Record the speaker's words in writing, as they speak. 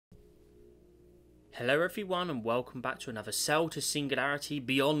Hello everyone and welcome back to another Sail to Singularity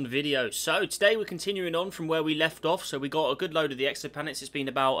Beyond video. So today we're continuing on from where we left off. So we got a good load of the exoplanets. It's been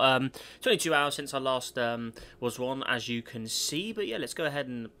about 22 hours since I last was on, as you can see. But yeah, let's go ahead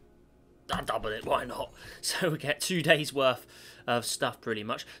and double it, why not? So we get 2 days worth of stuff pretty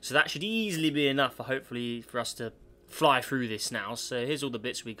much. So that should easily be enough for hopefully for us to fly through this now. So here's all the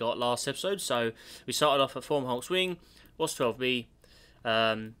bits we got last episode. So we started off at Formholt's Wing, was 12B.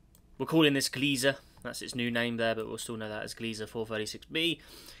 We're calling this Gliese. That's its new name there, but we'll still know that as Gliese 436b,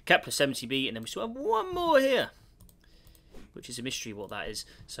 Kepler 70b, and then we still have one more here, which is a mystery what that is.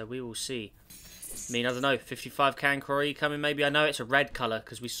 So we will see. I mean, I don't know, 55 Cancri coming maybe. I know it's a red colour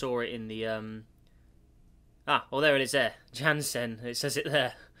because we saw it in the... well, there it is there. Jansen, it says it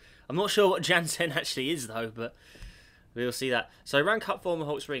there. I'm not sure what Jansen actually is, though, but we'll see that. So rank up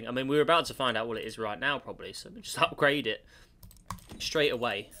Formholt's Ring. I mean, we're about to find out what it is right now, probably, so we'll just upgrade it straight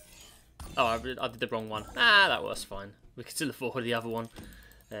away. Oh, I did the wrong one. That was fine. We can still afford the other one.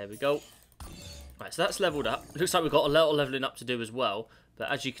 There we go. Right, so that's leveled up. Looks like we've got a little leveling up to do as well.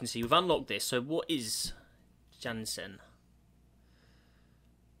 But as you can see, we've unlocked this. So what is Jansen?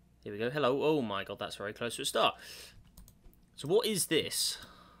 Here we go. Hello. Oh my god, that's very close to a star. So what is this?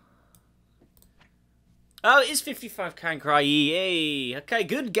 Oh, it is 55 Cancri. Yay. Okay,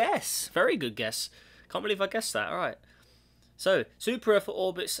 good guess. Very good guess. Can't believe I guessed that. All right. So, Super-Earth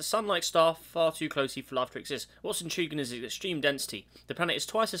orbits a sun-like star far too closely for life to exist. What's intriguing is its extreme density. The planet is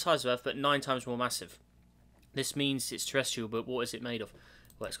twice the size of Earth, but 9 times more massive. This means it's terrestrial, but what is it made of?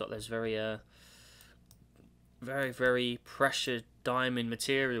 Well, it's got those very, very pressure diamond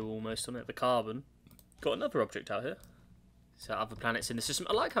material almost on it, the carbon. Got another object out here. So, other planets in the system.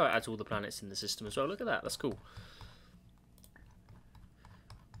 I like how it adds all the planets in the system as well. Look at that, that's cool.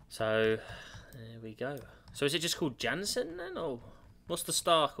 So, there we go. So is it just called Jansen then, or what's the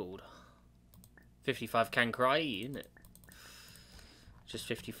star called? 55 Cancri, isn't it? Just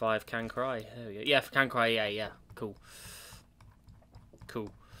 55 Cancri. There we go. Yeah, for Cancri, yeah. Cool.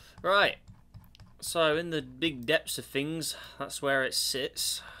 Cool. Right. So in the big depths of things, that's where it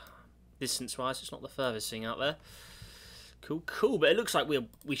sits. Distance-wise, it's not the furthest thing out there. Cool. But it looks like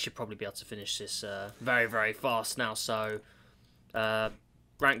we should probably be able to finish this very fast now. So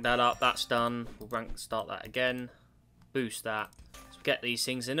rank that up, that's done. We'll start that again. Boost that. So we get these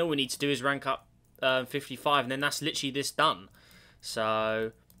things, and all we need to do is rank up 55, and then that's literally this done.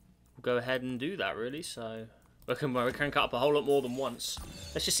 So we'll go ahead and do that, really. So we can crank up a whole lot more than once.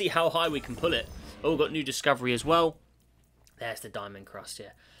 Let's just see how high we can pull it. Oh, we've got new discovery as well. There's the diamond crust,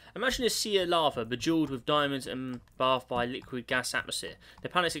 yeah. Imagine a sea of lava bejeweled with diamonds and bathed by liquid gas atmosphere. The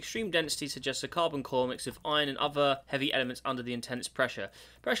planet's extreme density suggests a carbon core mixed with iron and other heavy elements under the intense pressure.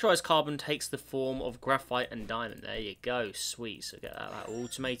 Pressurized carbon takes the form of graphite and diamond. There you go, sweet. So get that will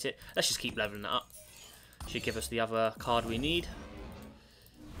automate it. Let's just keep leveling that up. Should give us the other card we need.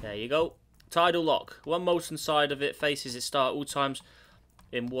 There you go. Tidal lock. One molten side of it faces its star at all times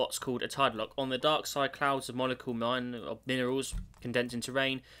in what's called a tidal lock. On the dark side, clouds of molecule minerals condensed into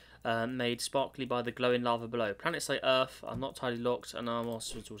rain, made sparkly by the glowing lava below. Planets like Earth are not tidally locked and are more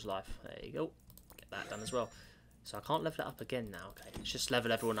suitable to life. There you go. Get that done as well. So I can't level it up again now. Okay, let's just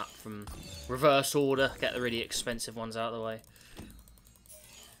level everyone up from reverse order. Get the really expensive ones out of the way.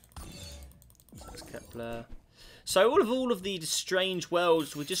 So that's Kepler. So all of the strange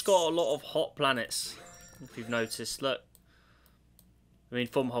worlds, we've just got a lot of hot planets. If you've noticed, look. I mean,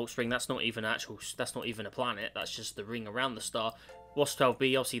 Formholt's Ring, that's not even a planet, that's just the ring around the star. WASP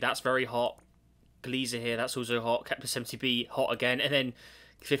 12b, obviously that's very hot. Gliese here, that's also hot. Kepler 70b, hot again. And then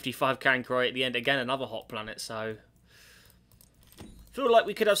 55 Cancri at the end, again, another hot planet. So, I feel like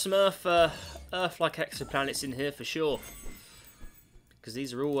we could have some Earth-like exoplanets in here for sure. Because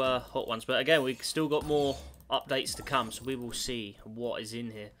these are all hot ones. But again, we've still got more updates to come, so we will see what is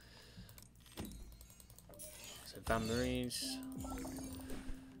in here. So, Van Marines.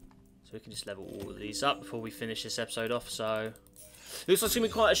 So we can just level all of these up before we finish this episode off. So looks like it's going to be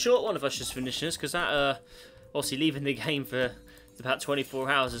quite a short one of us just finishing this, because that, obviously leaving the game for about 24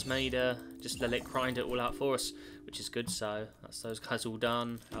 hours has made, just let it grind it all out for us, which is good. So that's those guys all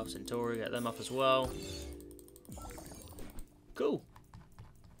done. Alpha Centauri, get them up as well. Cool.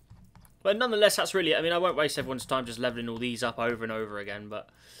 But nonetheless, that's really it. I mean, I won't waste everyone's time just leveling all these up over and over again, but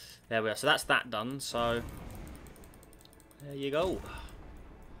there we are. So that's that done. So there you go.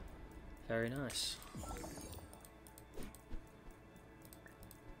 Very nice.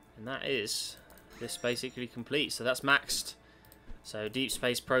 And that is this basically complete. So that's maxed. So deep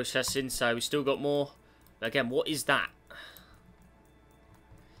space processing. So we still got more. But again, what is that?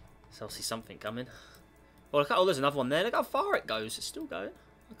 So I'll see something coming. Oh, look, oh, there's another one there. Look how far it goes. It's still going.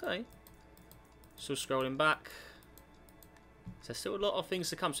 Okay. Still scrolling back. So there's still a lot of things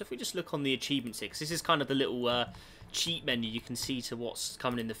to come. So if we just look on the achievements here, because this is kind of the little cheat menu you can see to what's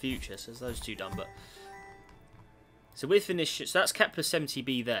coming in the future. So there's those two done. But so we're finished. So that's Kepler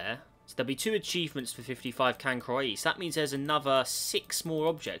 70b there. So there'll be 2 achievements for 55 Cancri. So that means there's another 6 more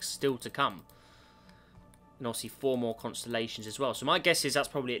objects still to come. And obviously 4 more constellations as well. So my guess is that's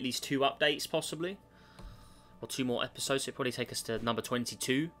probably at least 2 updates possibly. Or 2 more episodes. So it'll probably take us to number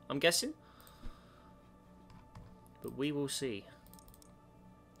 22, I'm guessing. But we will see.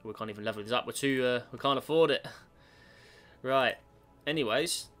 We can't even level this up. We're too, we can't afford it. Right.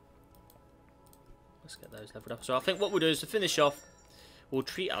 Anyways. Let's get those leveled up. So I think what we'll do is to finish off, we'll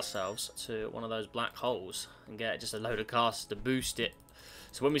treat ourselves to one of those black holes and get just a load of cards to boost it.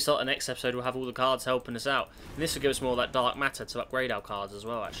 So when we start the next episode, we'll have all the cards helping us out. And this will give us more of that dark matter to upgrade our cards as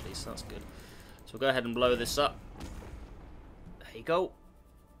well, actually. So that's good. So we'll go ahead and blow this up. There you go.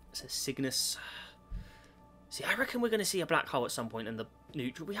 It says Cygnus. See, I reckon we're going to see a black hole at some point in the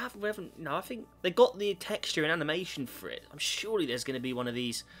neutral. We haven't. No, I think they got the texture and animation for it. I'm surely there's going to be one of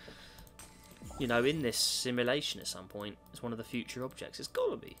these, you know, in this simulation at some point. It's one of the future objects. It's got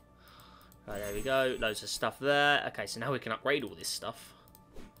to be. Right, there we go. Loads of stuff there. Okay, so now we can upgrade all this stuff.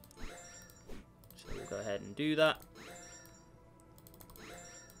 So we'll go ahead and do that.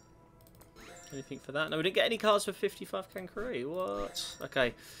 Anything for that? No, we didn't get any cards for 55 Cancri. What?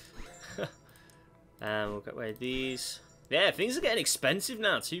 Okay. And we'll get rid of these. Yeah, things are getting expensive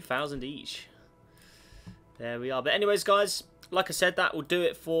now. 2,000 each. There we are. But anyways, guys, like I said, that will do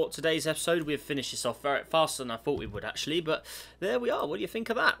it for today's episode. We've finished this off very faster than I thought we would, actually. But there we are. What do you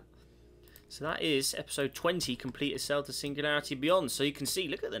think of that? So that is episode 20, Complete a Sail to Singularity Beyond. So you can see,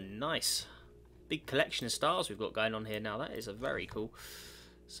 look at the nice big collection of stars we've got going on here now. That is a very cool.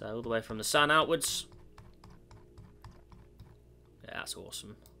 So all the way from the sun outwards. Yeah, that's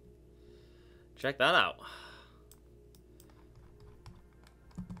awesome. Check that out.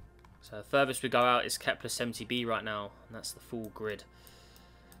 So the furthest we go out is Kepler 70b right now, and that's the full grid.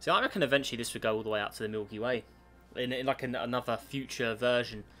 See, I reckon eventually this would go all the way out to the Milky Way, in like another future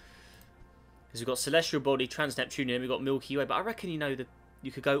version. Because we've got Celestial Body, Trans-Neptunian, and we've got Milky Way, but I reckon, you know, that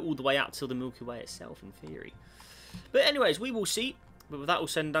you could go all the way out to the Milky Way itself, in theory. But anyways, we will see. But with that all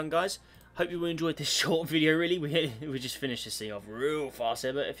said and done, guys, hope you enjoyed this short video, really. We just finished this thing off real fast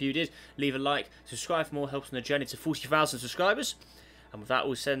here, but if you did, leave a like, subscribe for more help on the journey to 40,000 subscribers. And with that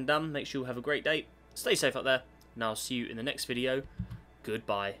all said and done, make sure you have a great day. Stay safe out there, and I'll see you in the next video.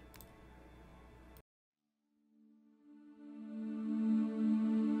 Goodbye.